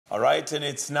All right, and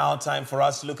it's now time for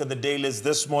us to look at the dailies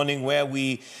this morning, where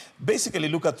we basically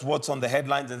look at what's on the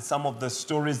headlines and some of the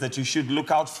stories that you should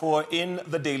look out for in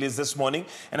the dailies this morning.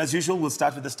 And as usual, we'll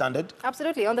start with the Standard.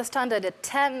 Absolutely. On the Standard,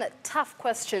 10 tough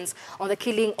questions on the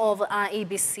killing of our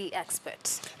ABC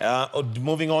expert.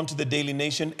 Moving on to the Daily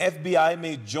Nation, FBI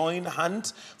may join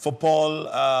hunt for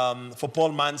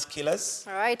Paul Mann's killers.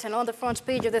 All right, and on the front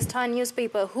page of the Star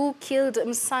newspaper, who killed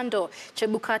Msando?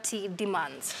 Chebukati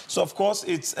demands. So, of course,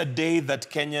 it's a day that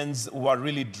Kenyans were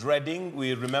really dreading.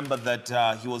 We remember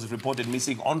that he was reported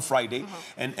missing on Friday,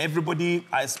 and everybody,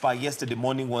 as per yesterday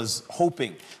morning, was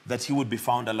hoping that he would be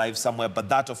found alive somewhere, but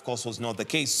that, of course, was not the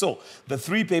case. So, the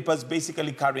three papers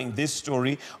basically carrying this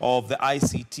story of the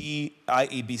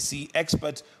IEBC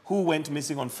expert who went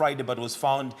missing on Friday but was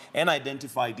found and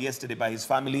identified yesterday by his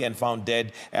family and found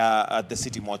dead at the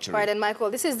city mortuary. Right, and Michael,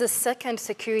 this is the second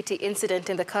security incident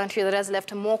in the country that has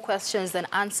left more questions than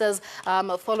answers,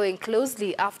 following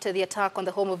closely after the attack on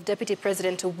the home of Deputy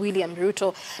President William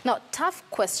Ruto. Now, tough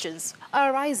questions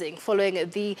are arising following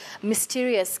the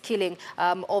mysterious killing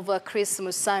of Chris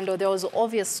Msando. There was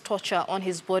obvious torture on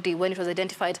his body when it was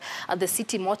identified at the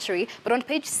city mortuary. But on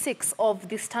page 6 of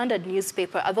the Standard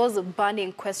newspaper are those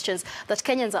burning questions that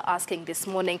Kenyans are asking this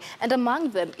morning. And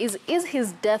among them is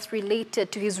his death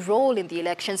related to his role in the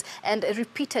elections, and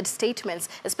repeated statements,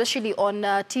 especially on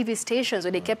TV stations,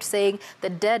 where they kept saying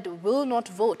the dead will not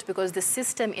vote because the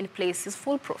system in place is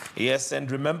foolproof. Yes,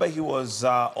 and remember he was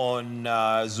on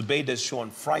Zubaida's show on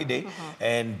Friday,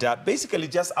 and basically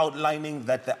just outlining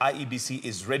that the IEBC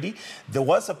is ready. They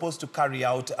were supposed to carry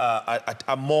out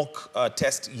a mock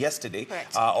test yesterday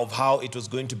of how it was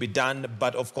going to be done,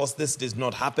 but of course this did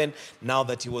not happen now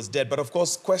that he was dead. But of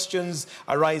course questions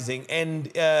arising, and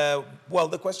well,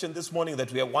 the question this morning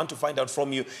that we want to find out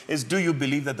from you is, do you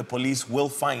believe that the police will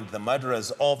find the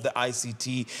murderers of the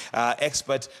ICT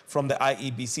expert from the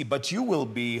IEBC? But you will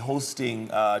be hosting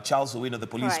Charles Owino, the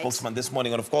police spokesman, this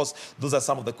morning, and of course those are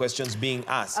some of the questions being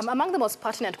asked. Among the most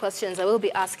pertinent questions I will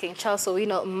be asking Charles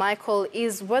Owino, Michael,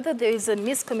 is whether there is a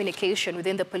miscommunication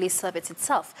within the police service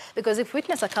itself. Because if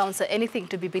witness accounts are anything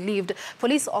to be believed,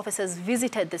 police officers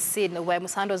visited the scene where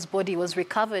Msando's body was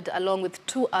recovered along with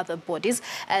 2 other bodies,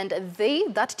 and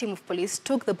that team of police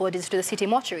took the bodies to the city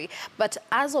mortuary. But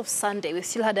as of Sunday, we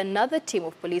still had another team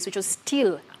of police which was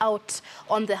still out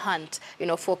on the hunt,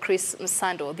 for Chris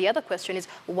Msando. The other question is,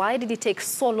 why did it take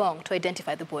so long to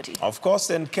identify the body? Of course,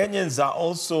 and Kenyans are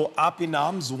also up in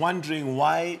arms, wondering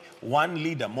why one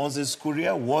leader, Moses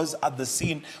Kuria, was at the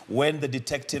scene when the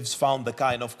detectives found the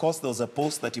car. And of course, there was a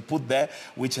post that he put there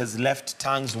which has left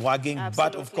tongues wagging.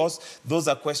 Absolutely. But of course, those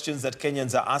are questions that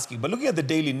Kenyans are asking. But looking at the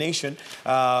Daily Nation,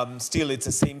 still it's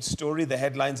the same story. The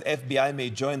headlines, FBI may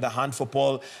join the hunt for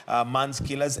Paul Mann's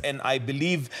killers. And I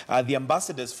believe the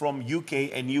ambassadors from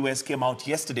UK and US came out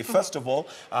yesterday, first of all,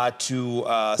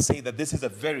 to say that this is a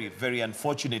very, very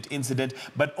unfortunate incident,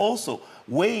 but also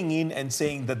weighing in and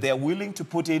saying that they're willing to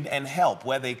put in and help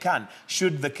where they can,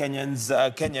 should the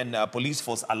Kenyan police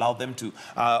force allow them to.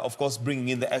 Of course, bringing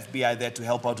in the FBI there to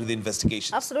help out with the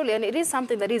investigations. Absolutely, and it is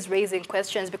something that is raising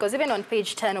questions, because even on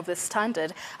page 10 of the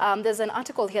Standard, there's an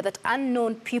article here that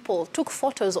unknown people took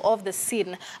photos of the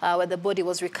scene where the body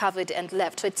was recovered and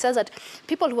left. So it says that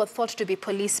people who were thought to be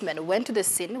policemen went to the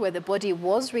scene where the body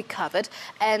was recovered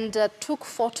and took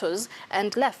photos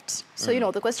and left.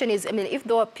 So, the question is, if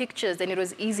there were pictures, then it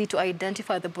was easy to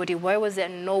identify the body. Why was there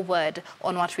no word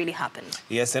on what really happened?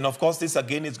 Yes, and of course, this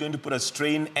again is going to put a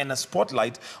strain and a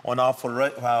spotlight on our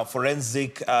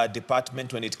forensic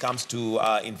department when it comes to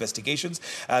investigations.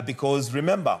 Because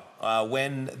remember,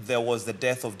 when there was the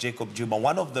death of Jacob Juma,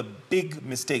 one of the big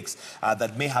mistakes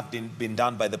that may have been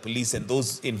done by the police and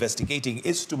those investigating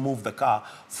is to move the car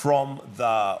from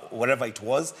wherever it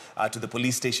was to the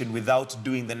police station without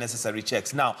doing the necessary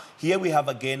checks. Now, here we have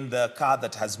again the car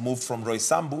that has moved from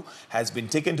Roysambu, has been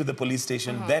taken to the police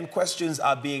station. Then questions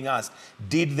are being asked.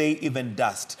 Did they even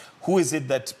dust? Who is it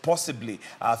that possibly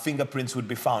fingerprints would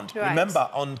be found? Right. Remember,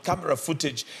 on camera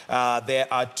footage, there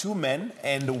are 2 men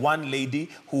and 1 lady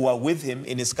who were with him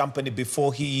in his company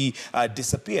before he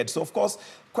disappeared. So, of course,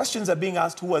 questions are being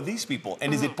asked, who are these people?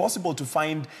 And is it possible to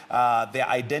find their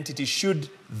identity should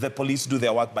the police do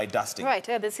their work by dusting? Right,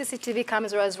 yeah, the CCTV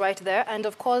camera is right there. And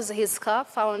of course, his car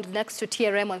found next to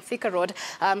TRM on Thika Road.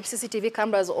 CCTV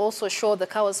cameras also show the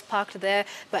car was parked there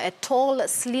by a tall,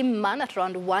 slim man at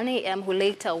around 1 a.m. who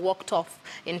later walked off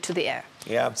into the air.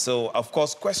 Yeah, so of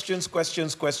course, questions.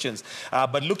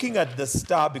 But looking at the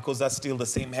Star, because that's still the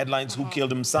same headlines, who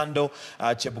killed Msando,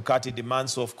 Chebukati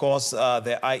demands. So of course,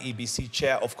 the IEBC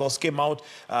chair of course, came out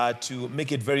to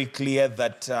make it very clear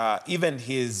that even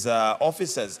his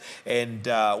officers and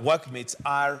workmates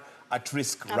are at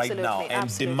risk right now,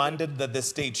 and demanded that the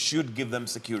state should give them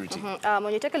security.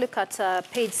 When you take a look at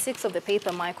page 6 of the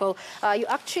paper, Michael, you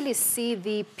actually see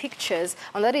the pictures,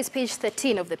 and that is page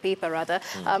 13 of the paper, rather,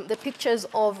 the pictures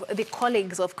of the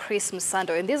colleagues of Chris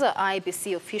Msando. And these are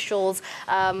IEBC officials,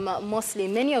 mostly,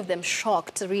 many of them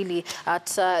shocked, really, at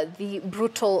the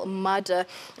brutal murder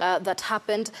that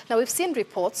happened. Now, we've seen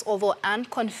reports, although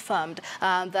unconfirmed,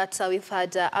 that we've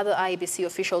had other IEBC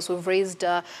officials who've raised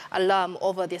alarm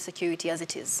over their security as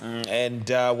it is.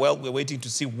 Well, we're waiting to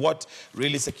see what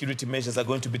really security measures are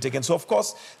going to be taken. So, of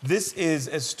course, this is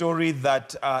a story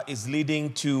that is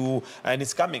leading to, and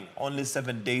it's coming only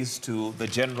 7 days to the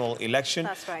general election.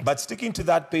 That's right. But sticking to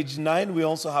that, page 9, we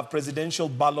also have presidential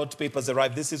ballot papers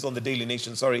arrive. This is on the Daily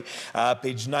Nation, sorry.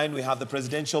 Page 9, we have the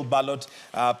presidential ballot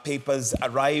papers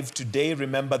arrive today.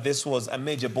 Remember, this was a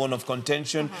major bone of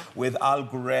contention with Al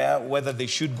Ghurair, whether they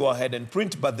should go ahead and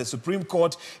print, but the Supreme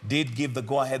Court did give the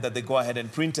go-ahead that they go ahead and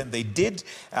print, and they did.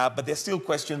 But there's still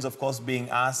questions, of course, being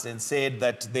asked, and said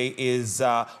that there is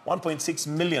 1.6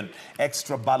 million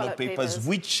extra ballot papers,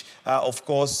 which, of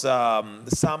course,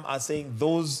 some are saying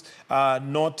those are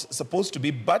not supposed to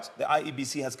be, but the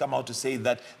IEBC has come out to say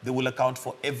that they will account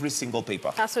for every single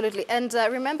paper. Absolutely. And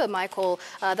remember, Michael,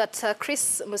 that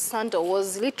Chris Msando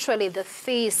was literally the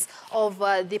face of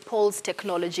the polls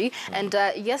technology. And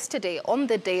yesterday, on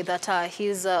the day that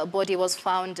his body was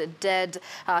found dead,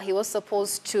 he was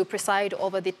supposed to preside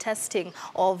over the testing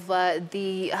of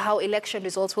how election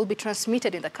results will be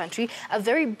transmitted in the country. A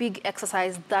very big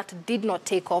exercise that did not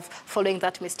take off following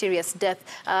that mysterious death.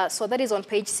 So that is on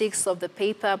page 6 of the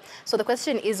paper. So the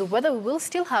question is whether we will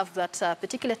still have that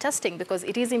particular testing, because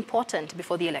it is important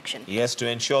before the election. Yes, to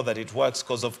ensure that it works,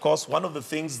 because, of course, one of the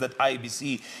things that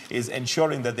IEBC is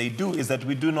ensuring that they do is that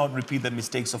we do not repeat the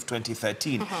mistakes of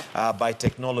 2013 by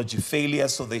technology failure.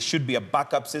 So there should be a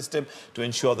backup system to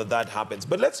ensure that that happens.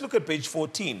 But let's look at page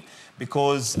 14,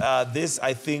 because this,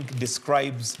 I think,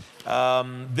 describes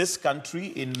this country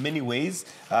in many ways,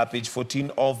 page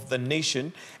 14 of the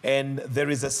Nation. And there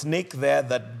is a snake there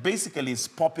that basically is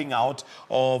popping out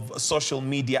of social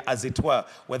media, as it were,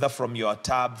 whether from your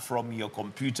tab, from your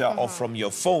computer, or from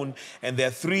your phone. And there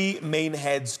are 3 main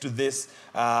heads to this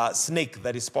snake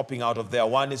that is popping out of there.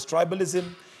 One is tribalism,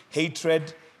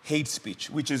 hatred, hate speech,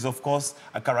 which is, of course,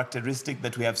 a characteristic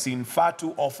that we have seen far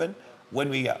too often when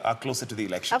we are closer to the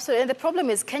election. Absolutely. And the problem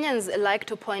is Kenyans like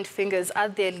to point fingers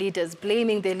at their leaders,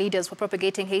 blaming their leaders for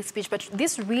propagating hate speech. But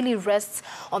this really rests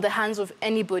on the hands of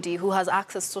anybody who has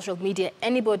access to social media,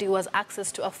 anybody who has access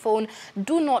to a phone.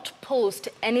 Do not post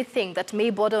anything that may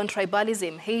border on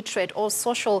tribalism, hatred, or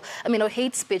or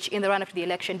hate speech in the run-up to the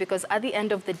election, because at the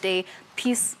end of the day,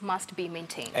 peace must be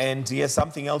maintained. And yes,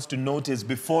 something else to note is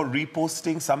before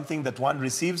reposting something that one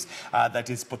receives that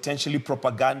is potentially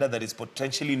propaganda, that is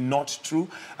potentially not true,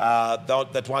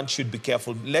 that one should be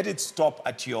careful. Let it stop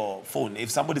at your phone.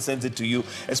 If somebody sends it to you,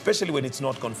 especially when it's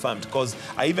not confirmed, because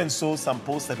I even saw some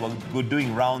posts that were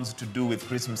doing rounds to do with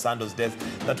Chris Msando's death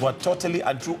that were totally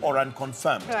untrue or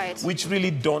unconfirmed, which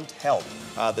really don't help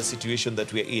the situation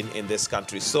that we're in this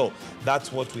country. So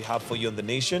that's what we have for you on The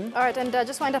Nation. All right, and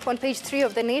just wind up on page 3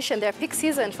 of The Nation. Their peak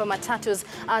season for matatus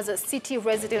as city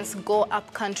residents go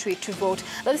up country to vote.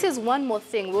 Now, this is one more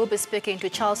thing we'll be speaking to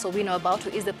Charles Owino about, who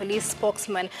is the police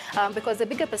spokesman, because the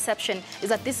bigger perception is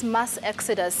that this mass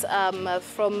exodus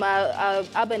from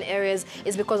urban areas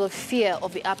is because of fear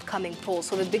of the upcoming polls.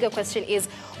 So the bigger question is,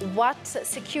 what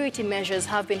security measures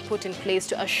have been put in place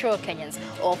to assure Kenyans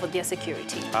of their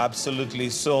security? Absolutely.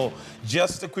 So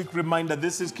just a quick reminder,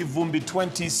 this is Kivumbi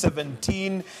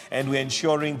 2017, and we're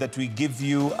ensuring that we give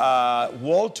you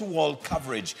wall-to-wall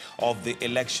coverage of the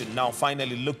election. Now,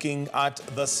 finally, looking at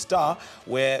the Star,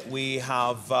 where we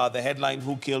have the headline,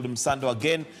 Who Killed Msando?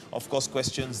 Again, of course,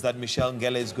 questions that Michelle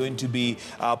Ngele is going to be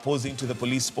posing to the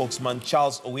police spokesman,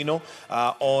 Charles Owino,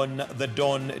 on the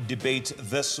Dawn debate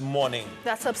this morning.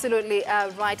 That's absolutely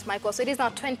right, Michael. So it is now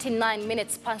 29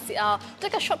 minutes past the hour.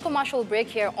 Take a short commercial break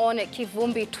here on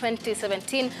Kivumbi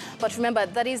 2017. But remember,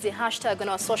 that is the hashtag on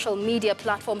our social media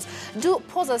platforms. Do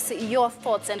pose us your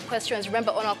thoughts and questions.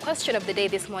 Remember, on our question of the day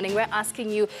this morning, we're asking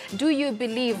you, do you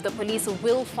believe the police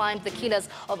will find the killers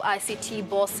of ICT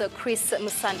boss Chris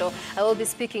Msando? I will be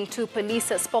speaking to police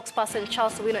spokesperson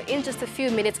Charles Owino in just a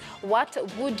few minutes. What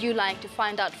would you like to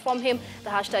find out from him? The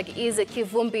hashtag is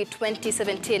Kivumbi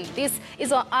 2017. This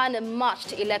is our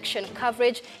unmatched election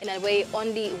coverage in a way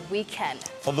only we can.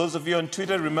 For those of you on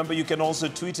Twitter, remember you can also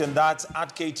tweet, and that's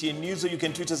at KTN News, or you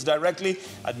can tweet us directly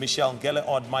at Michelle Ngele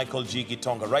or at Michael G.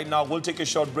 Gitonga. Right now, now. We'll take a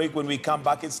short break. When we come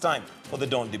back, it's time for the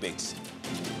Dawn Debates.